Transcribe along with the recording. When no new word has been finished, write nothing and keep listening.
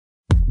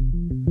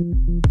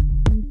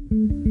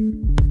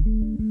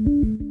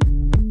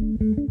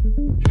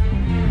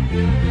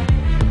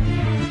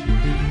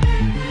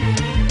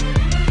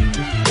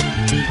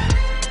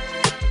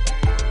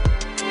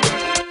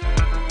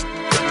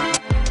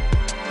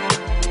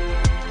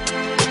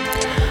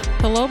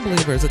Hello,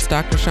 believers. It's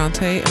Dr.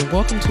 Shantae, and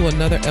welcome to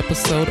another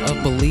episode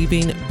of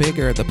Believing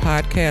Bigger, the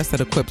podcast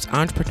that equips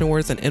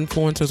entrepreneurs and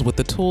influencers with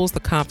the tools, the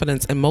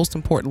confidence, and most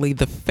importantly,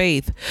 the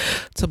faith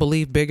to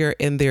believe bigger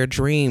in their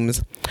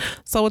dreams.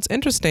 So it's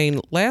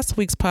interesting. Last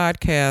week's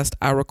podcast,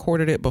 I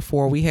recorded it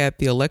before we had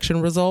the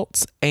election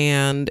results,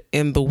 and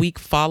in the week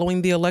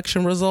following the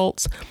election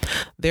results,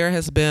 there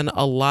has been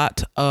a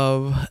lot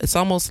of, it's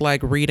almost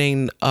like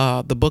reading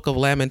the book of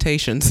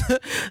Lamentations.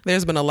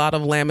 There's been a lot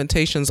of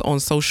lamentations on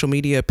social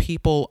media.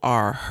 People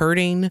are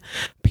hurting.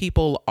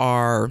 People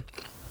are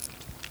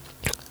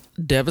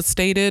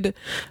devastated.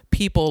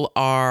 People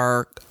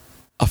are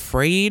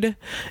afraid.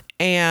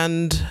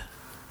 And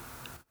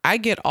I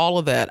get all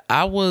of that.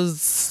 I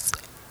was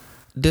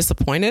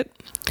disappointed.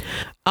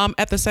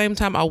 At the same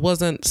time, I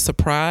wasn't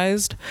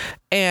surprised.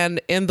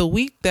 And in the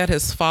week that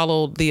has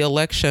followed the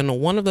election,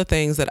 one of the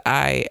things that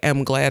I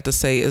am glad to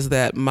say is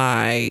that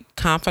my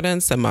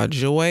confidence and my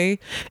joy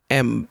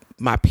and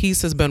my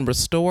peace has been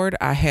restored.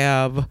 I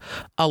have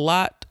a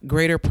lot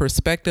greater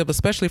perspective,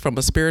 especially from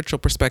a spiritual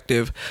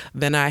perspective,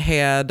 than I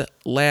had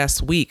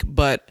last week.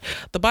 But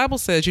the Bible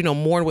says,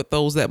 mourn with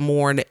those that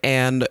mourn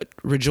and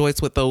rejoice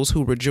with those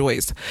who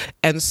rejoice.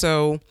 And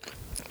so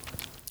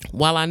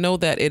while I know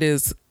that it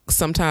is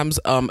sometimes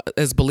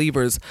as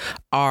believers,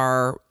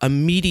 our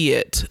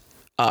immediate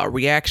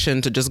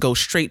reaction to just go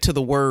straight to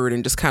the word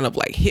and just kind of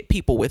like hit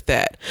people with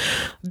that,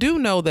 do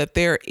know that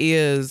there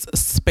is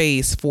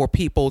space for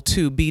people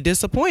to be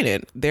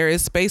disappointed. There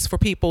is space for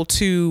people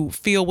to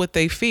feel what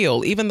they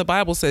feel. Even the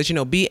Bible says,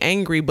 be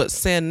angry, but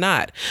sin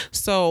not.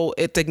 So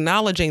it's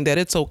acknowledging that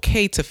it's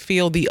okay to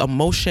feel the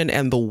emotion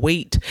and the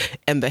weight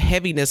and the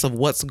heaviness of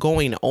what's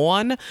going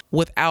on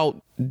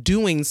without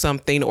doing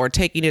something or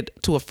taking it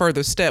to a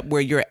further step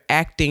where you're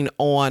acting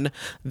on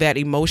that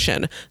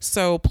emotion.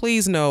 So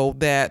please know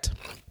that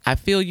I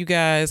feel you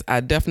guys. I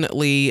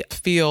definitely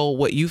feel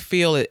what you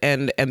feel,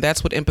 and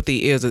that's what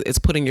empathy is. It's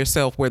putting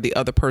yourself where the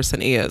other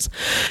person is.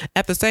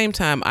 At the same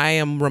time, I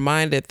am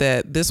reminded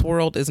that this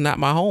world is not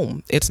my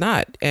home. It's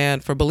not.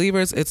 And for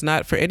believers, it's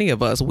not for any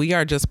of us. We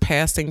are just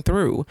passing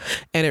through.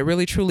 And it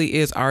really, truly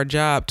is our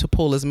job to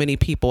pull as many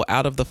people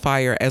out of the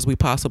fire as we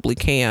possibly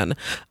can.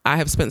 I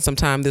have spent some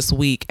time this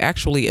week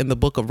actually in the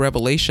book of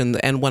Revelation.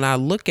 And when I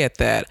look at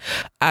that,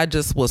 I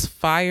just was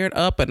fired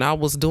up and I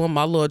was doing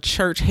my little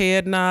church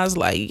head nods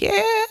like,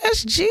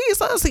 yes,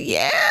 Jesus,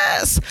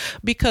 yes,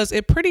 because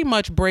it pretty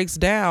much breaks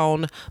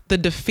down the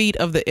defeat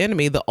of the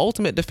enemy, the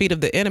ultimate defeat of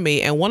the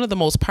enemy. And one of the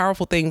most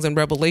powerful things in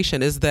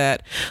Revelation is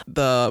that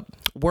the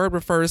word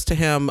refers to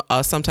him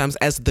sometimes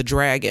as the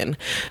dragon.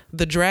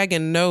 The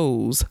dragon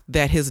knows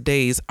that his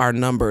days are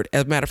numbered.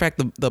 As a matter of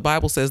fact, the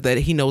Bible says that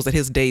he knows that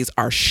his days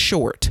are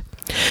short.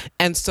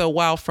 And so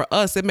while for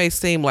us, it may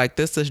seem like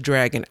this is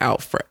dragging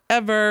out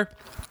forever,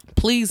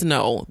 please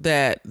know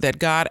that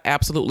God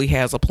absolutely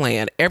has a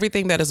plan.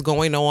 Everything that is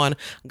going on,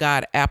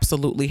 God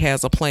absolutely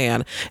has a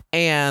plan.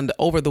 And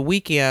over the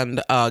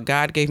weekend,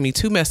 God gave me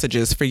two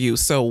messages for you.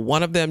 So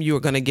one of them you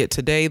are going to get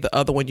today. The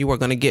other one you are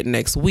going to get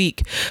next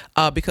week,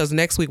 because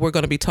next week we're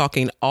going to be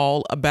talking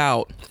all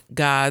about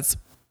God's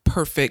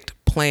perfect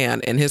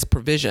plan and his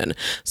provision.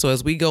 So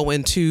as we go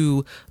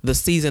into the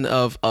season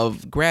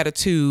of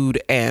gratitude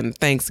and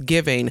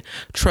Thanksgiving,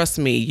 trust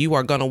me, you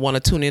are going to want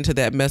to tune into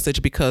that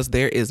message because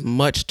there is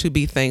much to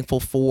be thankful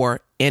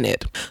for in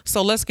it.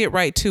 So let's get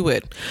right to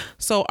it.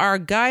 So our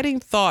guiding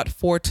thought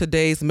for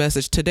today's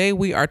message, today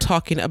we are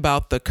talking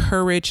about the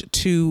courage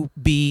to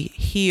be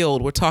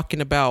healed. We're talking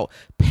about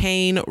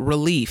pain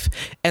relief.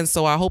 And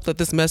so I hope that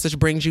this message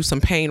brings you some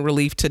pain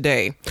relief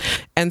today.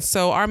 And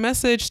so our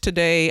message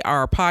today,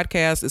 our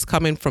podcast is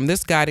coming from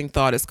this guiding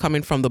thought. It's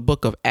coming from the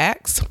book of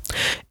Acts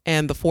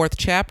and the 4th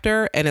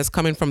chapter, and it's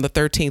coming from the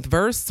 13th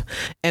verse.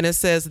 And it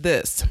says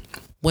this: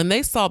 when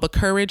they saw the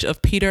courage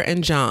of Peter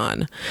and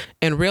John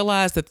and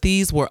realized that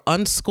these were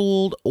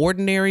unschooled,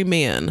 ordinary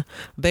men,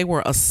 they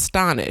were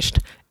astonished,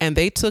 and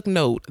they took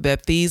note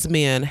that these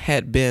men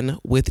had been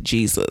with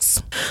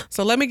Jesus.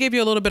 So let me give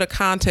you a little bit of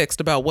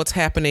context about what's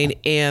happening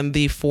in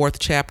the 4th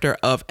chapter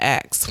of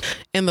Acts.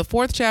 In the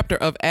 4th chapter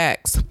of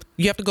Acts,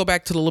 you have to go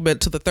back to a little bit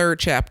to the 3rd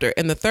chapter.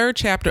 In the 3rd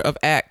chapter of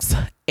Acts,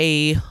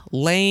 a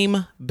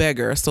lame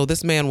beggar, so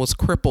this man was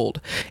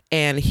crippled,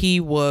 and he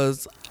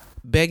was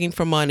begging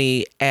for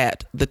money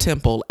at the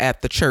temple,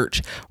 at the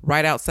church,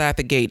 right outside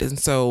the gate. And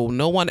so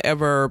no one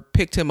ever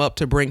picked him up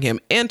to bring him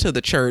into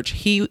the church.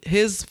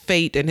 His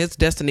fate and his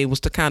destiny was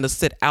to kind of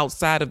sit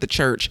outside of the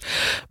church,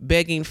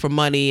 begging for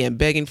money and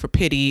begging for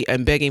pity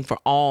and begging for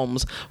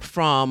alms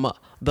from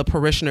the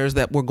parishioners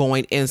that were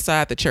going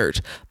inside the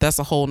church. That's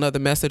a whole nother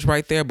message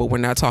right there, but we're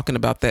not talking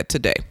about that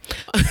today.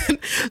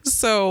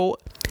 So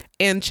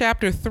in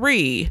chapter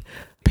 3,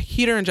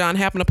 Peter and John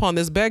happen upon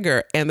this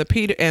beggar, and the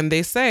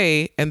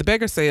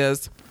beggar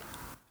says,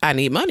 I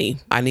need money.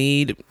 I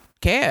need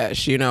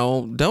cash,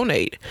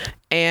 donate.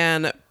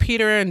 And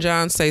Peter and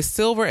John say,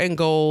 silver and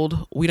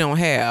gold we don't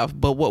have,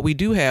 but what we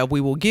do have, we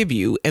will give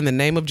you. In the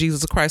name of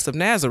Jesus Christ of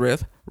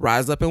Nazareth,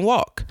 rise up and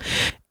walk.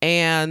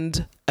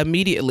 And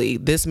immediately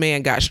this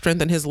man got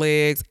strength in his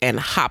legs and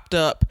hopped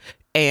up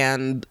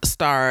and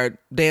start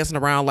dancing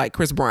around like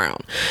Chris Brown.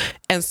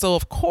 And so,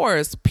 of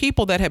course,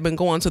 people that have been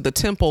going to the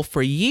temple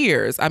for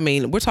years, I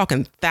mean, we're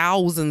talking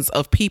thousands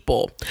of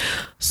people,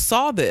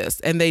 saw this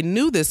and they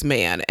knew this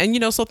man. And,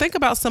 so think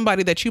about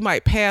somebody that you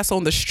might pass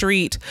on the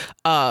street,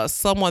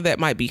 someone that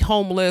might be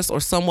homeless or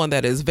someone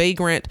that is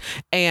vagrant,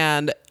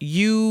 and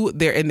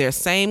they're in their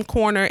same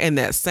corner, in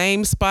that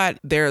same spot.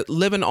 They're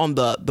living on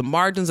the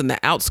margins and the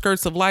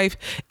outskirts of life.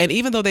 And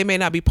even though they may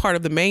not be part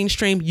of the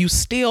mainstream, you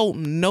still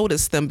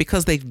notice them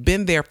because they've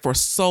been there for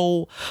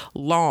so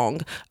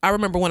long. I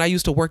remember when I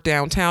used to work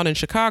downtown in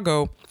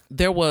Chicago,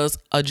 there was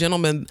a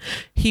gentleman,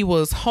 he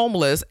was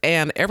homeless,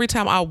 and every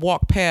time I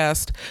walked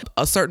past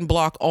a certain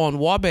block on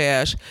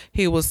Wabash,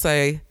 he would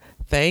say,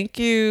 "Thank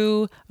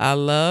you, I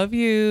love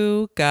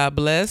you, God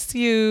bless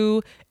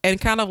you," and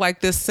kind of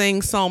like this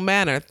sing-song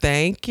manner.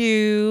 "Thank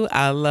you,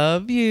 I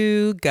love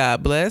you,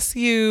 God bless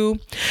you."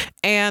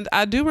 And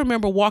I do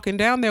remember walking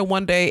down there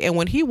one day, and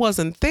when he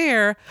wasn't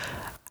there,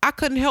 I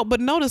couldn't help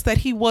but notice that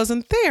he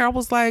wasn't there. I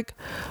was like,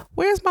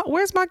 where's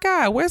my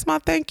guy? Where's my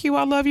thank you,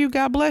 I love you,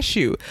 God bless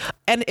you?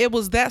 And it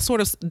was that sort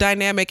of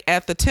dynamic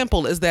at the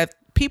temple, is that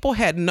people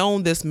had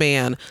known this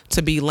man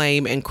to be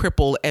lame and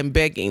crippled and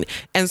begging.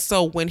 And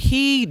so when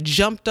he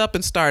jumped up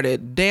and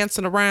started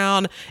dancing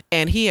around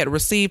and he had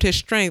received his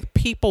strength,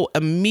 people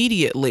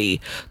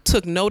immediately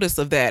took notice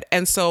of that.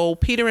 And so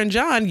Peter and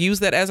John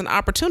used that as an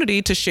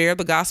opportunity to share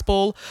the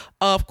gospel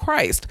of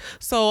Christ.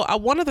 So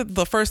one of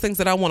the first things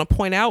that I want to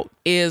point out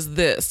is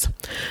this: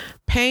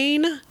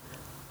 pain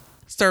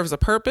serves a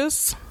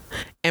purpose,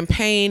 and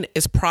pain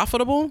is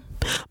profitable.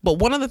 But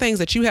one of the things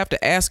that you have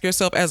to ask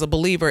yourself as a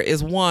believer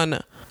is,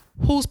 one,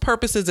 whose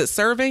purpose is it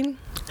serving?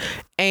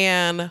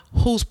 And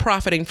who's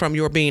profiting from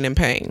your being in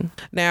pain?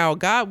 Now,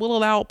 God will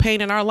allow pain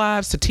in our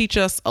lives to teach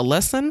us a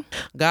lesson.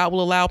 God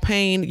will allow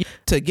pain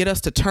to get us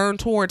to turn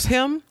towards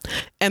Him.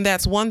 And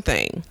that's one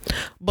thing.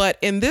 But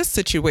in this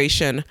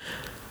situation,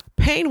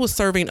 pain was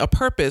serving a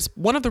purpose.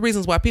 One of the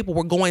reasons why people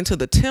were going to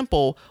the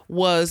temple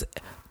was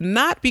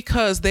not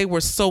because they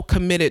were so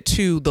committed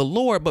to the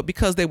Lord, but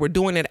because they were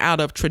doing it out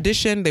of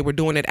tradition. They were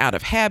doing it out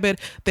of habit.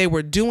 They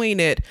were doing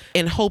it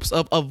in hopes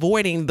of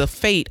avoiding the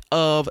fate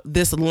of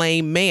this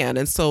lame man.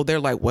 And so they're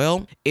like,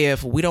 well,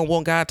 if we don't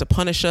want God to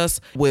punish us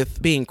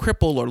with being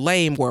crippled or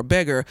lame or a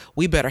beggar,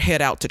 we better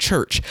head out to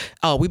church.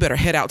 We better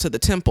head out to the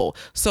temple.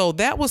 So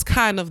that was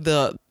kind of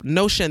the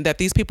notion that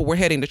these people were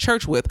heading to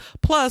church with.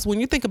 Plus, when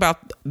you think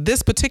about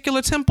this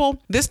particular temple,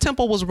 this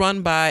temple was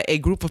run by a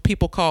group of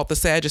people called the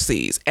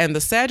Sadducees. And the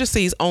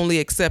Sadducees only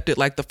accepted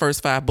like the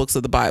first 5 books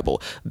of the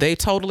Bible. They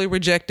totally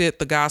rejected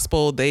the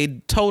gospel. They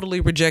totally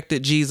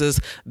rejected Jesus.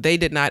 They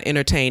did not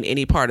entertain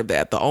any part of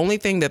that. The only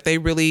thing that they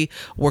really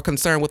were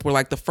concerned with were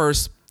like the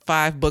first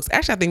 5 books.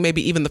 Actually, I think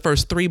maybe even the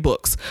first 3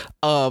 books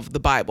of the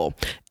Bible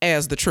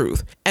as the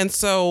truth. And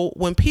so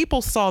when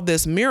people saw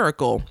this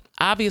miracle,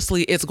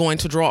 obviously it's going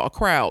to draw a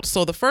crowd.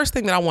 So the first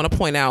thing that I want to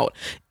point out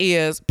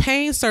is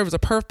pain serves a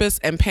purpose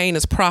and pain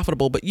is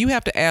profitable, but you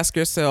have to ask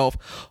yourself,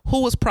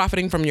 who is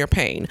profiting from your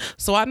pain?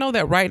 So I know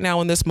that right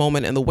now in this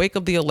moment, in the wake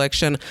of the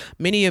election,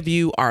 many of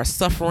you are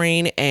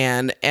suffering.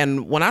 And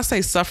when I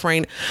say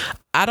suffering,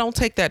 I don't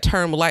take that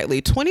term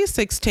lightly.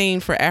 2016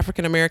 for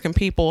African American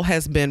people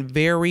has been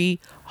very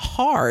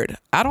hard.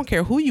 I don't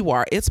care who you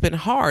are. It's been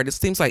hard. It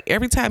seems like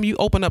every time you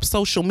open up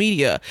social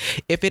media,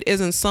 if it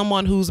isn't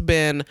someone who's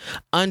been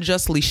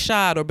unjustly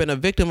shot or been a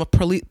victim of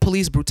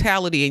police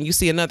brutality, and you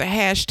see another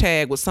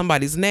hashtag with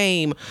somebody's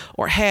name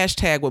or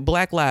hashtag with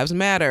Black Lives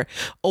Matter,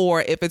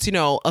 or if it's,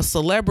 a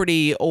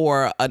celebrity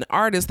or an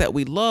artist that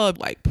we love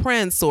like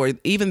Prince, or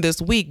even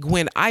this week,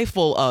 Gwen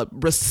Ifill, a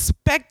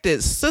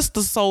respected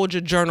Sister Soldier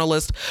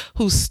journalist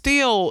who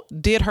still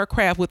did her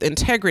craft with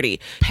integrity,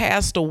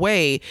 passed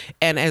away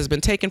and has been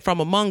taken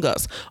from among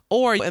us.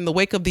 Or in the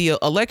wake of the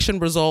election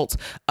results,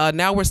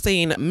 now we're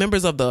seeing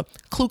members of the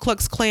Ku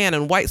Klux Klan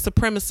and white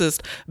supremacists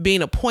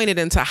being appointed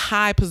into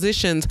high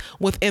positions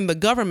within the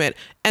government.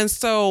 And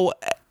so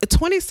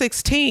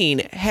 2016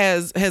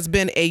 has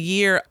been a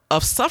year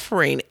of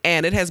suffering,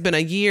 and it has been a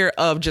year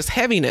of just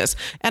heaviness.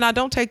 And I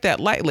don't take that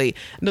lightly.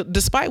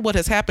 Despite what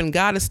has happened,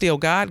 God is still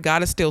God.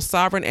 God is still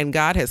sovereign, and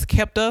God has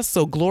kept us.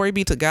 So glory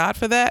be to God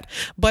for that.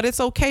 But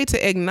it's okay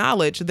to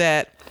acknowledge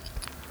that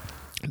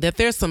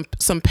there's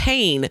some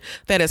pain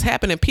that has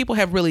happened and people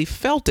have really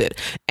felt it.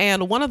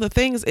 And one of the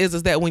things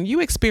is that when you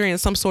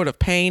experience some sort of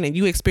pain and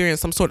you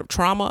experience some sort of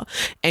trauma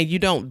and you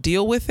don't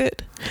deal with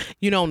it,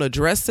 you don't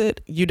address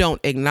it, you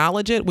don't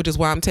acknowledge it, which is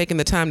why I'm taking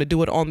the time to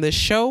do it on this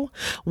show.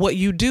 What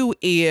you do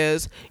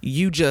is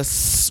you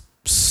just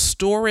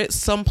store it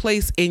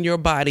someplace in your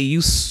body,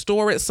 you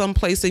store it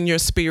someplace in your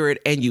spirit,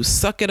 and you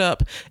suck it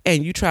up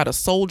and you try to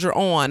soldier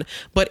on.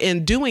 But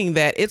in doing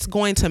that, it's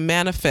going to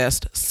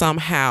manifest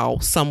somehow,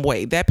 some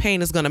way. That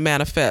pain is going to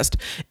manifest.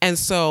 And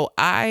so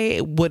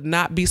I would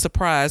not be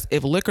surprised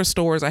if liquor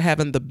stores are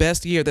having the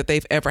best year that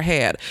they've ever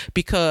had,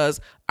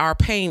 because our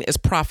pain is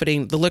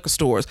profiting the liquor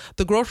stores.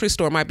 The grocery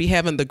store might be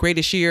having the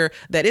greatest year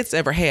that it's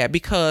ever had,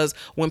 because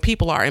when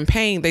people are in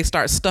pain, they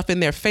start stuffing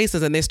their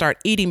faces and they start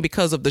eating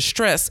because of the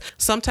stress.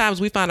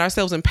 Sometimes we find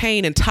ourselves in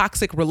pain in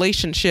toxic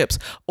relationships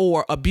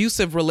or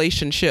abusive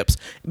relationships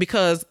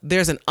because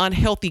there's an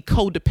unhealthy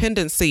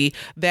codependency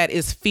that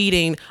is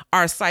feeding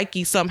our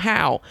psyche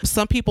somehow.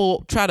 Some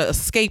people try to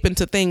escape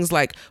into things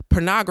like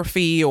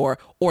pornography or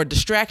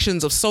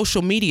distractions of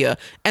social media.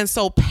 And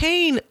so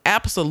pain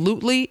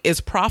absolutely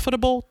is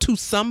profitable to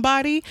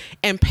somebody,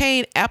 and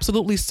pain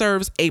absolutely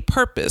serves a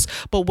purpose.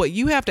 But what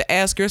you have to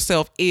ask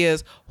yourself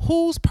is,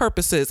 whose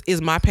purposes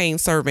is my pain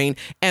serving,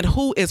 and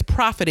who is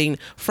profiting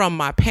from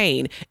my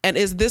pain? And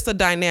is this a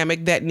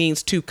dynamic that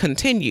needs to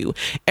continue?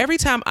 Every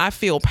time I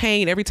feel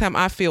pain, every time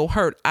I feel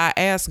hurt, I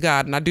ask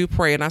God, and I do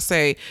pray, and I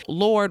say,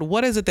 Lord,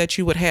 what is it that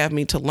you would have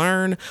me to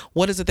learn?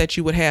 What is it that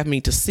you would have me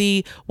to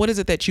see? What is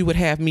it that you would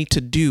have me to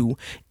do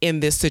in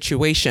this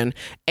situation?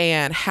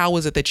 And how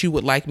is it that you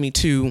would like me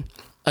to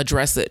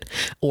address it?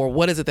 Or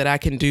what is it that I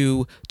can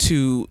do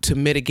to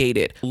mitigate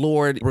it?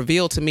 Lord,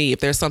 reveal to me if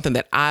there's something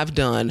that I've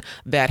done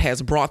that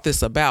has brought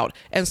this about.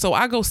 And so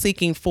I go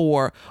seeking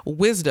for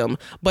wisdom,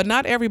 but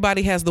not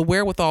everybody has the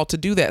wherewithal to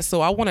do that.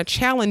 So I want to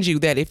challenge you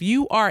that if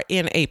you are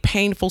in a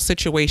painful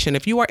situation,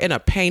 if you are in a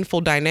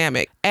painful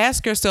dynamic,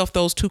 ask yourself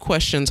those two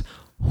questions.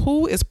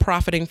 Who is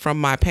profiting from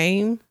my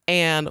pain,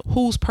 and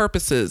whose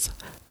purposes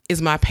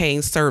is my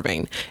pain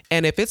serving?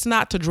 And if it's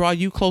not to draw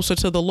you closer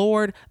to the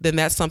Lord, then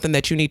that's something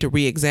that you need to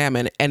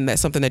re-examine, and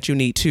that's something that you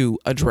need to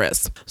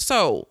address.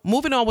 So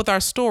moving on with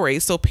our story.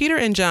 So Peter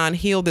and John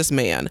healed this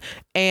man.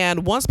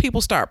 And once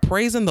people start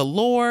praising the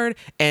Lord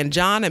and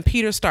John and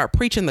Peter start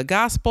preaching the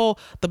gospel,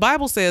 the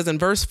Bible says in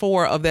verse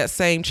 4 of that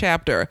same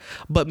chapter,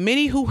 but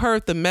many who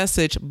heard the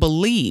message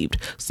believed.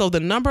 So the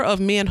number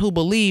of men who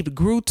believed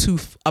grew to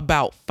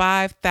about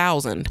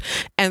 5,000.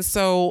 And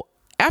so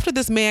after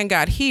this man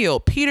got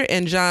healed, Peter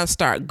and John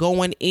start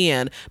going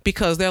in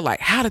because they're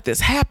like, how did this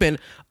happen?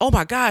 Oh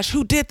my gosh,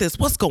 who did this?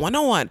 What's going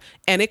on?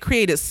 And it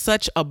created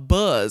such a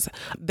buzz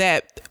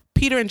that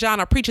Peter and John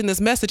are preaching this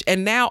message,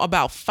 and now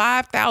about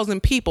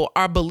 5,000 people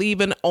are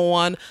believing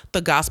on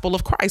the gospel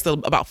of Christ. So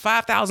about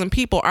 5,000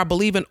 people are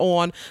believing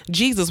on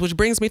Jesus, which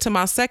brings me to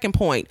my second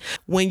point.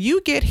 When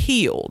you get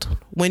healed,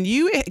 when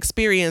you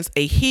experience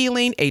a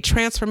healing, a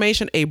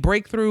transformation, a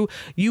breakthrough,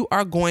 you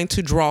are going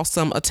to draw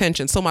some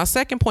attention. So my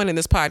second point in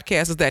this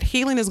podcast is that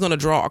healing is going to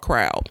draw a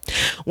crowd.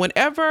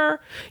 Whenever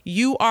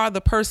you are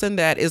the person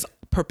that is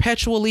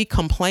perpetually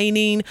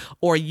complaining,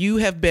 or you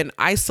have been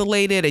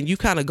isolated and you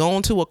kind of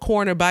gone to a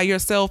corner by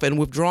yourself and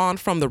withdrawn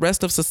from the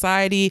rest of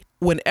society,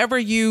 whenever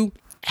you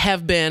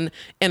have been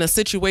in a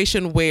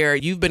situation where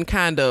you've been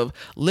kind of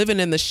living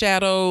in the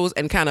shadows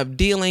and kind of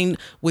dealing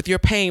with your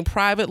pain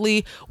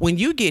privately, when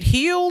you get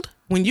healed,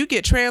 when you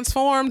get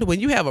transformed, when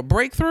you have a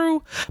breakthrough,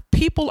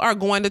 people are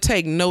going to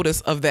take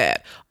notice of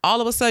that.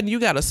 All of a sudden,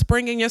 you got a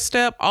spring in your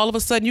step. All of a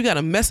sudden, you got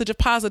a message of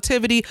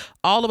positivity.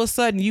 All of a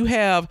sudden, you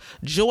have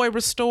joy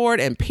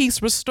restored and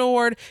peace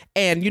restored.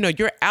 And,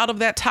 you're out of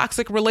that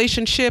toxic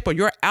relationship, or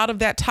you're out of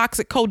that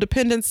toxic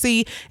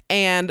codependency.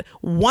 And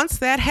once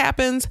that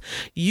happens,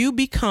 you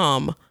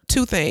become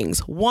two things.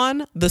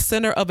 One, the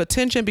center of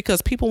attention,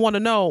 because people want to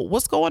know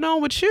what's going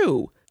on with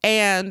you.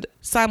 And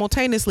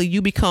simultaneously,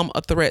 you become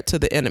a threat to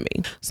the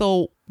enemy.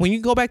 So when you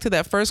go back to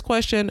that first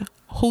question,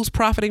 who's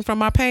profiting from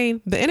my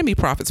pain? The enemy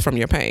profits from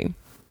your pain,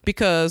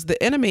 because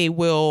the enemy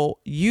will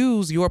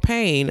use your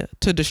pain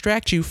to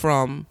distract you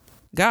from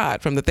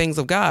God, from the things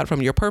of God,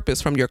 from your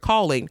purpose, from your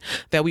calling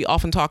that we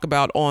often talk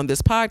about on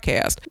this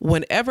podcast.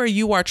 Whenever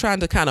you are trying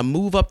to kind of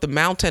move up the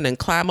mountain and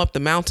climb up the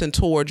mountain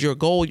towards your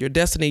goal, your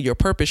destiny, your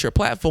purpose, your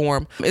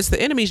platform, it's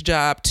the enemy's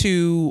job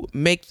to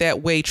make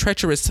that way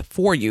treacherous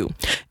for you.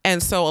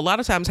 And so a lot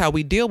of times how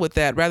we deal with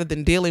that, rather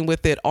than dealing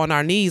with it on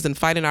our knees and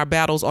fighting our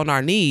battles on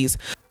our knees,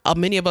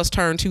 many of us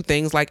turn to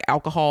things like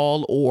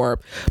alcohol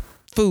or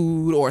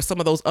food or some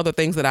of those other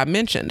things that I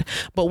mentioned.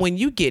 But when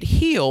you get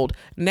healed,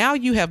 now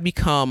you have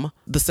become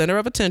the center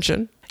of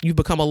attention. You've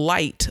become a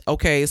light.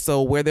 Okay.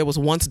 So where there was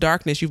once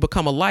darkness, you've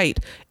become a light.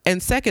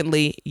 And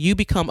secondly, you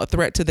become a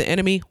threat to the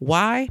enemy.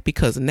 Why?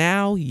 Because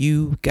now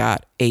you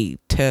got a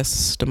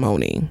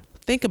testimony.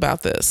 Think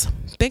about this.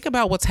 Think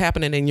about what's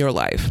happening in your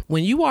life.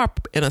 When you are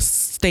in a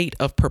state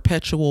of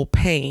perpetual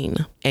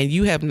pain and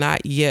you have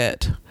not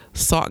yet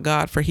sought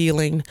God for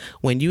healing,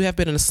 when you have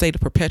been in a state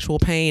of perpetual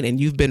pain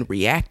and you've been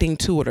reacting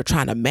to it or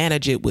trying to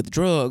manage it with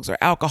drugs or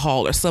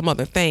alcohol or some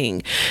other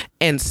thing,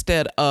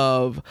 instead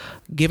of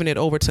giving it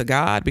over to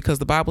God, because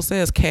the Bible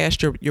says,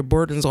 cast your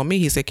burdens on me.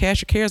 He said,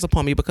 cast your cares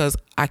upon me because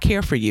I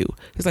care for you.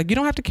 He's like, you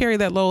don't have to carry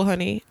that load,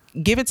 honey.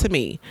 Give it to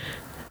me.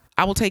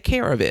 I will take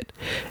care of it.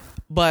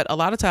 But a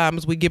lot of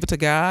times we give it to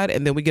God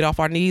and then we get off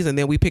our knees and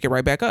then we pick it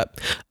right back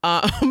up.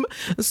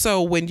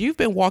 So when you've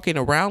been walking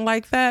around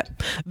like that,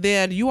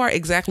 then you are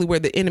exactly where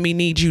the enemy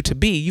needs you to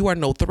be. You are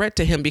no threat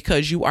to him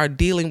because you are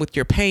dealing with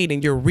your pain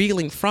and you're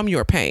reeling from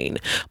your pain.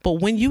 But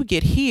when you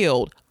get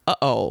healed,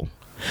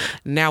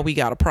 now we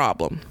got a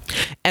problem.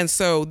 And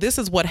so this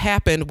is what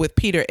happened with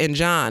Peter and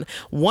John.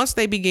 Once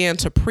they began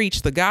to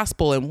preach the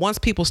gospel and once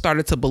people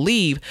started to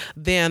believe,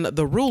 then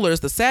the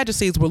rulers, the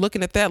Sadducees, were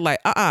looking at that like,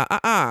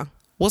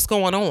 what's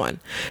going on?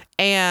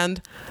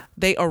 And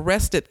they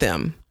arrested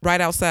them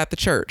right outside the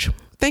church.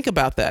 Think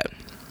about that.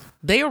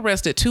 They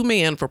arrested 2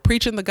 men for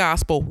preaching the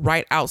gospel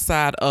right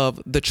outside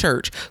of the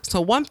church. So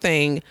one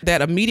thing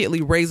that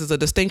immediately raises a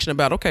distinction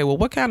about, okay, well,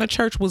 what kind of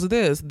church was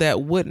this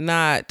that would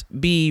not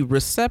be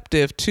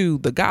receptive to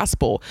the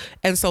gospel?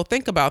 And so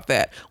think about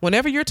that.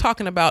 Whenever you're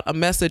talking about a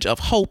message of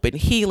hope and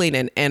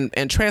healing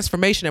and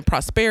transformation and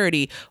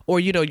prosperity, or,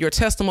 your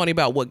testimony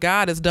about what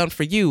God has done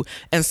for you,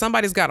 and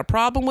somebody's got a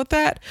problem with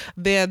that,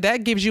 then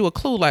that gives you a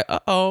clue like,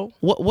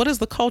 what is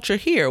the culture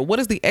here? What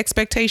is the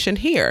expectation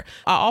here?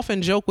 I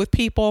often joke with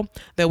people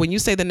that when you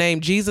say the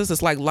name Jesus,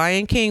 it's like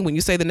Lion King when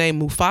you say the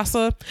name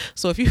Mufasa.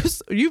 So if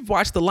you've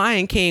watched the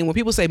Lion King, when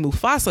people say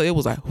Mufasa, it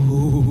was like,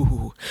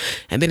 ooh.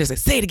 And then they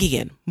say it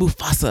again,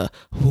 Mufasa,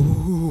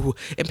 ooh.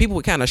 And people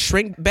would kind of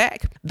shrink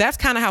back. That's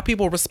kind of how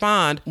people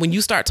respond when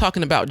you start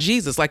talking about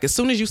Jesus. Like as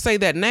soon as you say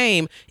that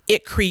name,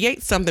 it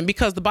creates something,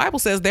 because the Bible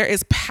says there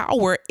is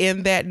power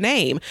in that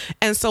name.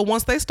 And so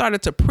once they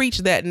started to preach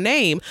that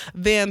name,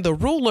 then the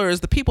rulers,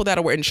 the people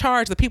that were in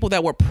charge, the people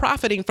that were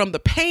profiting from the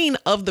pain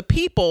of the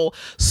people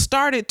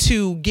started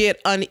to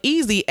get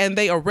uneasy, and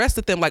they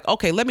arrested them like,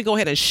 okay, let me go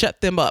ahead and shut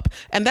them up.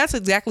 And that's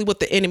exactly what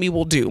the enemy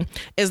will do,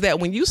 is that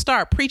when you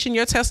start preaching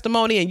your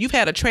testimony and you've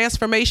had a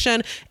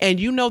transformation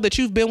and you know that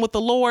you've been with the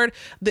Lord,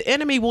 the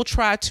enemy will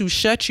try to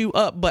shut you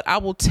up. But I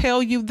will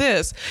tell you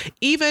this,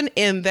 even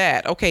in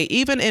that, okay,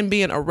 even in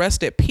being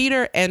arrested,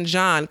 Peter and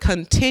John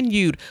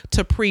continued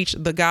to preach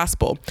the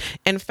gospel.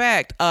 In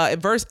fact,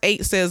 verse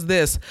 8 says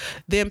this,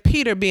 then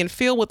Peter, being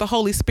filled with the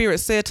Holy Spirit,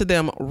 said to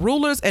them,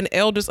 rulers and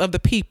elders of the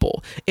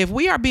people, if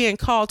we are being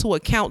called to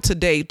account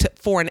today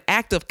for an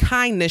act of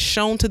kindness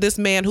shown to this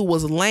man who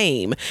was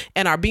lame,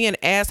 and are being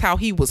asked how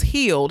he was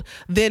healed,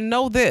 then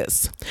know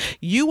this,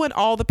 you and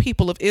all the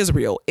people of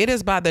Israel, it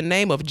is by the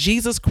name of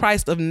Jesus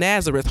Christ of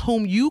Nazareth,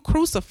 whom you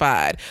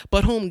crucified,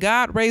 but whom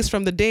God raised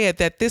from the dead,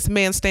 that this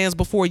man stands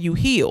before you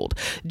healed.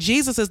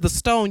 Jesus is the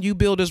stone you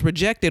builders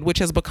rejected, which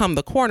has become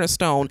the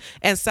cornerstone,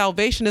 and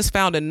salvation is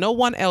found in no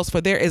one else,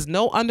 for there is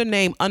no other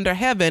name under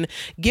heaven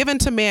given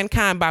to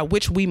mankind by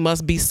which we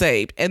must be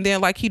saved. And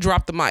then like he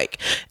dropped the mic.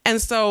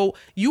 And so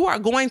you are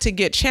going to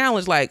get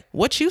challenged like,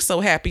 what you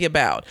so happy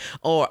about?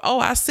 Or, oh,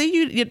 I see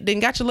you didn't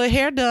got your little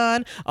hair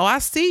done. Oh, I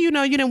see, you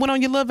didn't went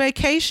on your little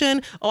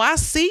vacation. Oh, I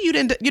see you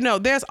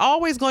didn't, there's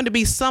always going to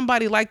be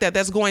somebody like that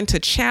that's going to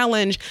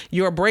challenge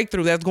your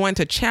breakthrough, that's going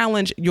to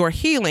challenge your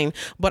healing.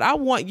 But I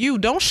want you,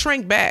 don't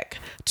shrink back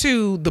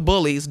to the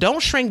bullies.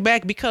 Don't shrink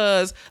back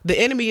because the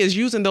enemy is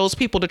using those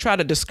people to try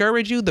to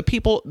discourage you.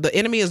 The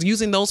enemy is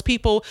using those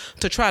people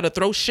to try to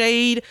throw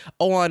shade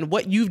on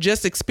what you've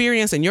just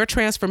experienced in your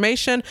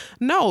transformation.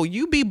 No,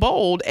 you be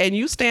bold and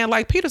you stand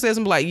like Peter says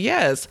and be like,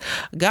 yes,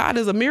 God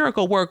is a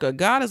miracle worker.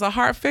 God is a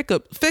heart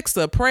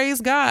fixer.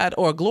 Praise God,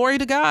 or glory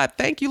to God.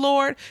 Thank you,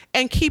 Lord.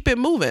 And keep it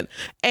moving.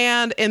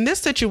 And in this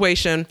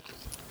situation,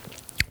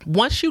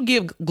 once you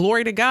give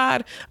glory to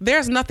God,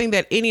 there's nothing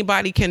that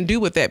anybody can do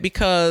with that,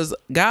 because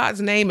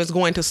God's name is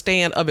going to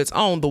stand of its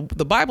own.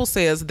 The Bible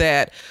says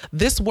that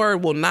this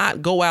word will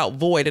not go out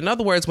void. In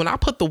other words, when I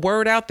put the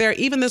word out there,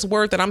 even this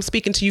word that I'm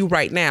speaking to you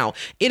right now,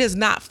 it is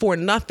not for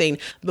nothing.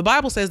 The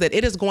Bible says that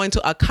it is going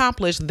to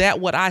accomplish that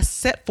what I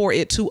set for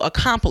it to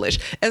accomplish.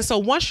 And so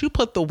once you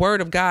put the word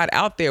of God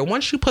out there,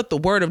 once you put the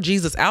word of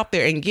Jesus out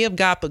there and give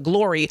God the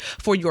glory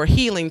for your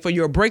healing, for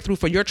your breakthrough,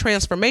 for your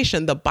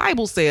transformation, the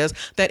Bible says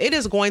that it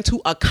is going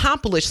to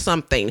accomplish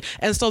something.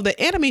 And so the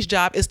enemy's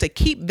job is to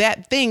keep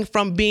that thing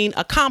from being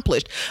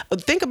accomplished.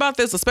 Think about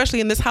this, especially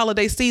in this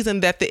holiday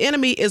season, that the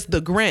enemy is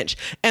the Grinch,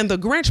 and the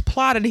Grinch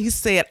plotted. He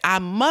said, I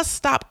must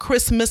stop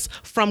Christmas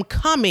from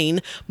coming,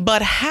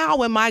 but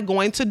how am I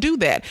going to do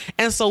that?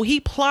 And so he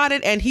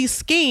plotted and he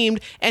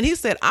schemed, and he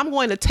said, I'm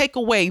going to take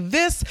away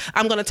this.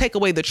 I'm going to take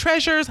away the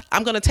treasures.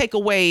 I'm going to take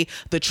away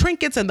the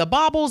trinkets and the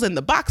baubles and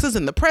the boxes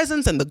and the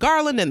presents and the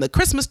garland and the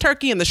Christmas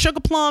turkey and the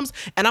sugar plums.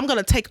 And I'm going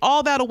to take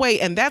all that away.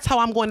 And that's how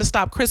I'm going to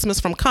stop Christmas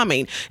from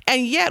coming.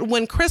 And yet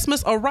when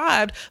Christmas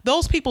arrived,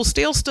 those people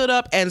still stood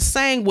up and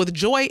sang with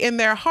joy in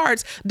their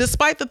hearts,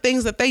 despite the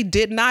things that they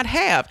did not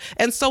have.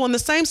 And so in the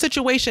same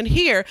situation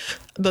here,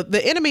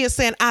 the enemy is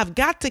saying, I've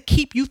got to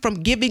keep you from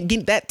giving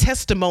that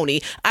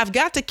testimony. I've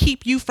got to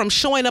keep you from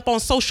showing up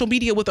on social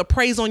media with a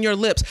praise on your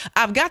lips.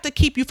 I've got to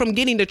keep you from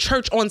getting to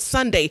church on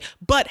Sunday.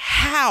 But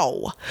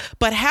how?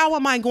 But how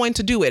am I going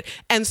to do it?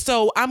 And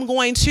so I'm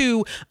going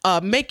to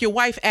make your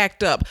wife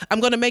act up. I'm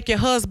going to make your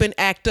husband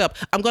act up.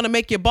 I'm going to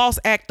make your boss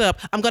act up.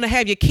 I'm going to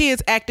have your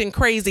kids acting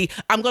crazy.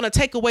 I'm going to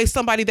take away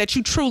somebody that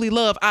you truly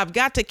love. I've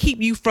got to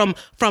keep you from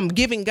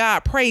giving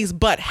God praise.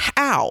 But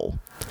how?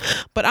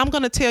 But I'm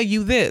going to tell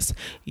you this,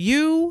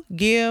 you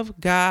give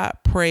God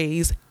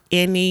praise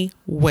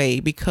anyway,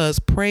 because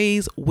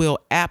praise will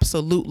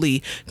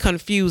absolutely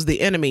confuse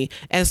the enemy.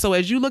 And so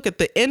as you look at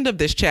the end of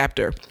this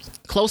chapter,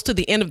 close to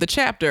the end of the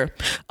chapter,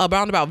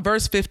 around about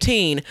verse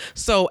 15.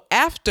 So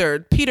after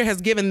Peter has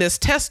given this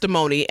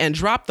testimony and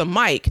dropped the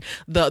mic,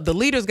 the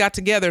leaders got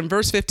together in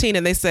verse 15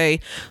 and they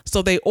say,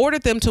 so they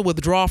ordered them to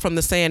withdraw from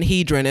the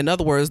Sanhedrin. In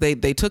other words, they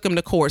took him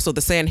to court. So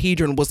the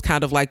Sanhedrin was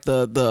kind of like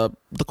the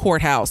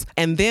courthouse.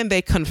 And then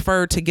they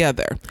conferred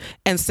together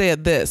and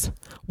said this,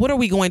 what are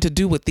we going to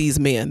do with these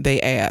men? They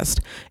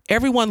asked.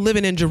 Everyone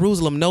living in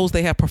Jerusalem knows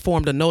they have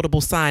performed a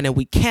notable sign and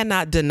we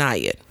cannot deny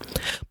it.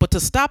 But to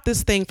stop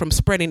this thing from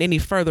spreading any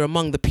further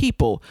among the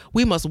people,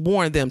 we must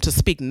warn them to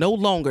speak no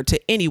longer to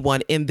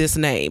anyone in this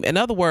name. In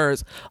other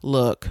words,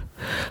 look,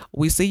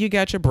 we see you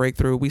got your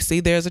breakthrough. We see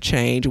there's a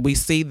change. We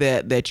see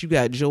that you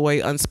got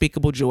joy,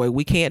 unspeakable joy.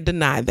 We can't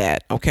deny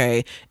that,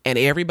 okay? And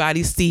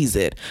everybody sees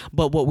it.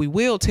 But what we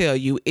will tell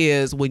you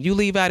is when you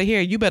leave out of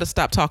here, you better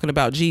stop talking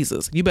about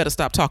Jesus. You better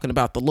stop talking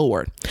about the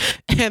Lord.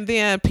 And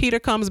then Peter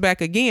comes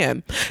back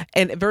again.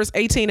 And verse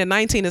 18 and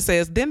 19, it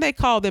says, then they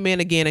called them in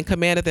again and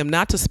commanded them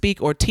not to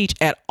speak or teach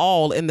at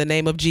all in the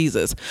name of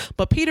Jesus.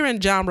 But Peter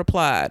and John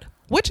replied,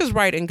 which is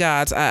right in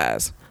God's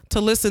eyes,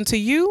 to listen to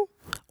you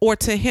or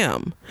to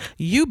him?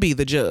 You be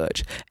the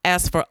judge.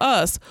 As for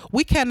us,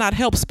 we cannot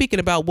help speaking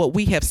about what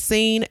we have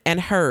seen and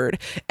heard.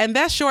 And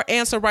that's your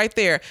answer right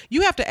there.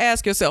 You have to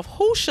ask yourself,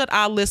 who should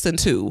I listen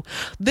to?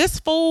 This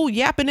fool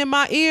yapping in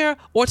my ear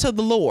or to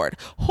the Lord?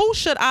 Who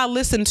should I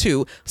listen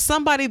to?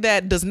 Somebody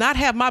that does not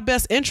have my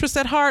best interests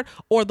at heart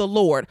or the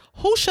Lord?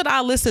 Who should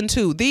I listen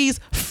to? These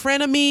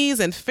frenemies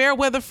and fair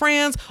weather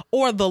friends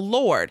or the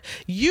Lord?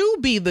 You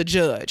be the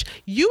judge.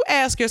 You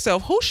ask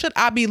yourself, who should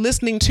I be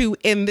listening to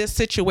in this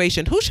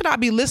situation? Who should I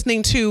be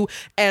listening to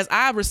as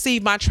I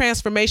receive my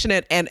transformation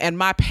and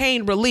my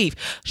pain relief?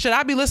 Should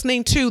I be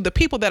listening to the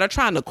people that are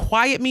trying to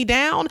quiet me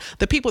down?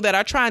 The people that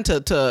are trying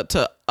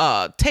to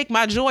take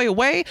my joy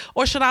away?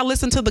 Or should I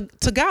listen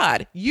to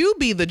God? You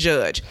be the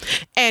judge.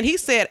 And he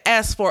said,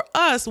 as for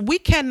us, we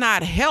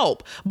cannot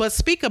help but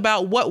speak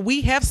about what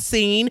we have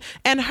seen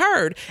and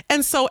heard.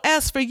 And so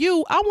as for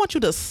you, I want you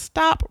to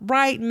stop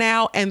right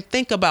now and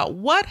think about,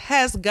 what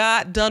has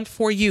God done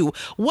for you?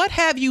 What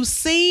have you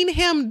seen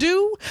him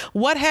do?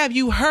 What have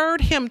you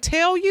heard him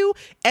tell you?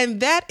 And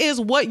that is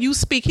what you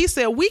speak. He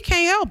said, we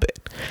can't help it.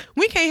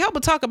 We can't help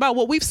but talk about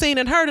what we've seen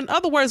and heard. In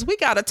other words, we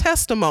got a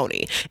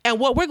testimony, and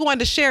what we're going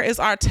to share is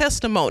our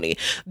testimony.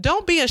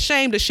 Don't be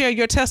ashamed to share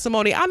your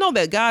testimony. I know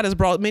that God has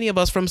brought many of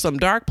us from some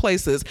dark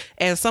places,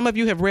 and some of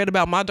you have read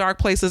about my dark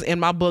places in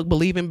my book,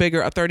 Believing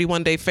Bigger, a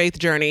 31-day faith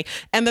journey.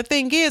 And the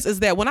thing is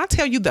that when I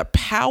tell you the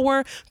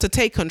power to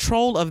take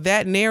control of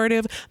that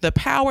narrative, the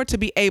power to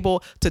be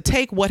able to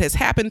take what has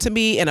happened to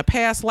me in a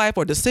past life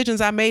or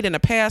decisions I made in a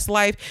past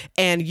life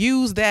and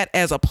use that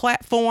as a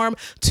platform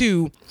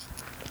to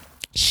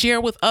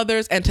share with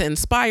others and to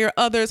inspire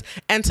others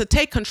and to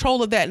take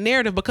control of that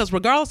narrative, because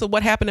regardless of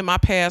what happened in my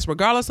past,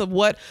 regardless of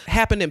what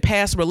happened in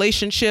past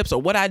relationships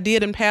or what I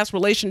did in past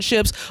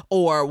relationships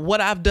or what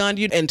I've done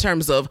in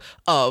terms of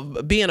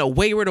being a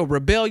wayward or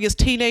rebellious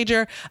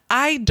teenager,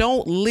 I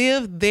don't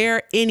live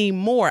there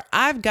anymore.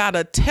 I've got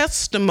a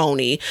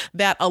testimony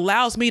that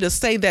allows me to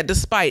say that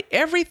despite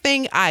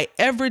everything I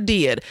ever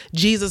did,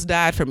 Jesus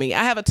died for me.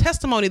 I have a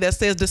testimony that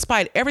says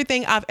despite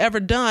everything I've ever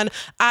done,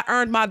 I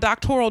earned my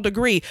doctoral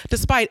degree.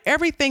 Despite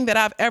everything that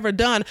I've ever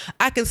done,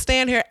 I can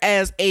stand here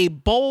as a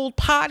bold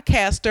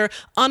podcaster,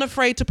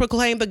 unafraid to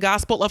proclaim the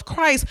gospel of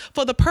Christ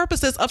for the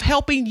purposes of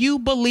helping you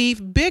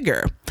believe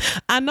bigger.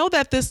 I know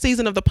that this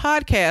season of the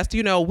podcast,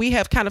 we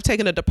have kind of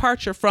taken a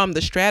departure from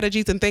the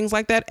strategies and things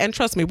like that. And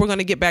trust me, we're going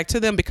to get back to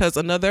them because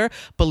another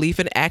Belief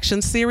in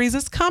Action series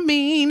is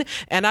coming.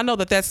 And I know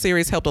that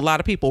series helped a lot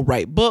of people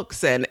write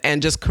books and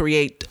just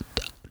create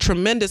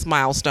tremendous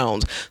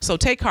milestones. So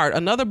take heart.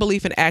 Another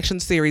Belief in Action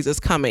series is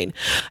coming.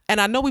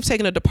 And I know we've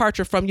taken a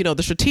departure from,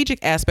 the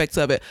strategic aspects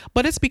of it,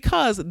 but it's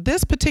because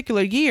this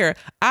particular year,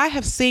 I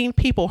have seen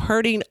people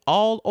hurting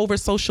all over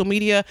social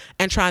media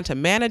and trying to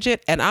manage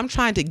it. And I'm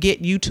trying to get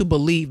you to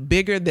believe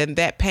bigger than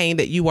that pain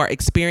that you are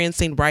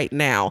experiencing right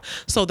now.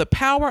 So the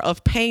power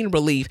of pain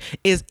relief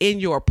is in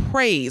your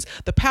praise.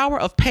 The power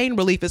of pain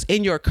relief is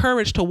in your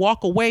courage to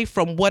walk away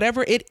from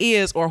whatever it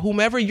is or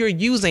whomever you're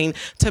using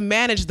to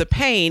manage the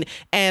pain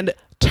and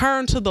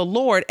turn to the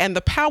Lord. And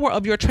the power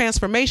of your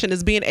transformation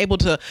is being able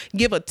to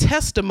give a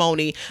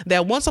testimony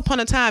that once upon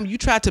a time you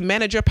tried to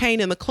manage your pain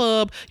in the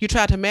club, you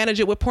tried to manage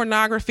it with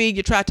pornography,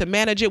 you tried to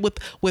manage it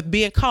with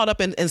being caught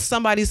up in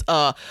somebody's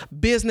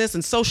business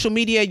and social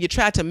media, you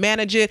tried to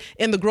manage it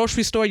in the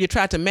grocery store, you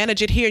tried to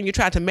manage it here and you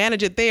tried to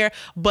manage it there,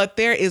 but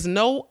there is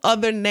no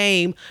other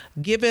name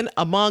given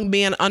among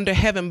men under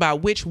heaven by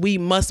which we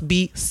must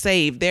be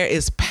saved. There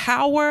is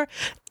power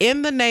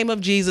in the name of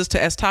Jesus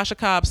to, as Tasha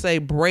Cobb say,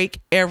 break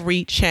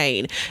every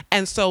chain.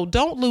 And so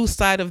don't lose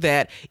sight of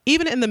that.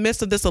 Even in the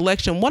midst of this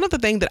election, one of the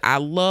things that I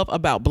love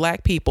about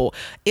Black people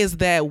is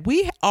that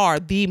we are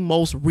the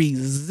most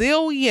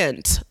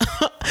resilient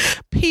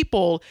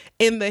people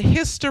in the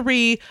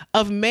history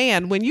of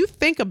man. When you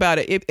think about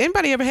it, if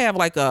anybody ever have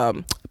like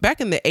back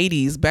in the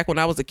 80s, back when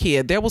I was a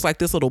kid, there was like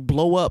this little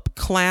blow up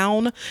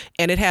clown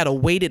and it had a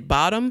weighted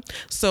bottom.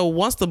 So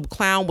once the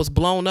clown was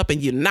blown up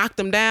and you knocked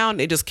them down,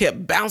 they just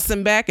kept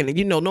bouncing back. And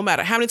no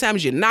matter how many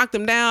times you knocked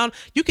them down,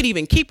 you could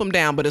even keep him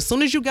down. But as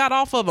soon as you got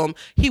off of him,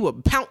 he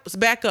would bounce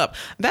back up.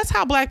 That's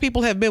how Black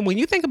people have been. When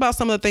you think about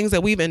some of the things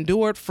that we've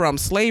endured from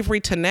slavery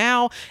to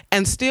now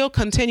and still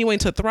continuing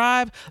to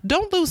thrive,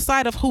 don't lose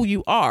sight of who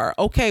you are.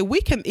 Okay,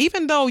 we can,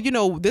 even though,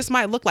 this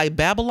might look like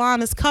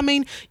Babylon is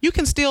coming, you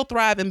can still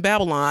thrive in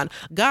Babylon.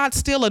 God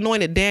still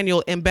anointed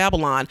Daniel in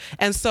Babylon.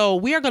 And so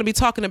we are going to be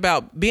talking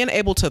about being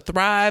able to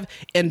thrive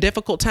in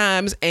difficult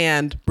times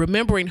and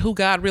remembering who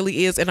God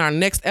really is in our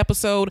next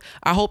episode.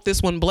 I hope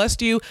this one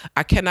blessed you.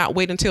 I cannot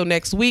wait until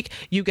next week.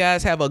 You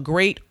guys have a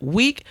great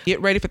week. Get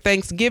ready for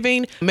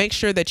Thanksgiving. Make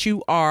sure that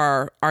you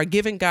are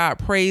giving God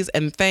praise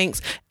and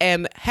thanks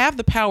and have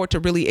the power to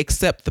really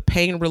accept the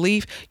pain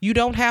relief. You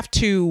don't have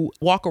to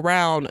walk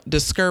around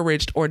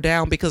discouraged or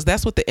down because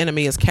that's what the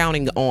enemy is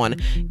counting on.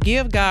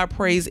 Give God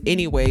praise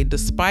anyway.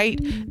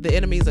 Despite the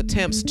enemy's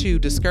attempts to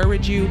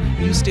discourage you,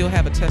 you still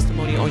have a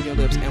testimony on your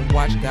lips and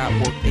watch God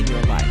work in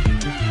your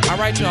life. All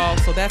right, y'all.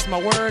 So that's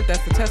my word.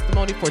 That's the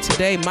testimony for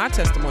today, my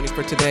testimony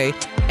for today.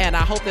 And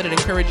I hope that it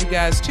encouraged you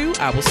guys too.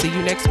 I will see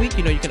you next week.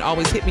 You can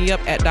always hit me up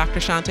at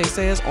Dr. Shante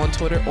Says on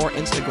Twitter or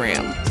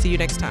Instagram. See you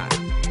next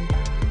time.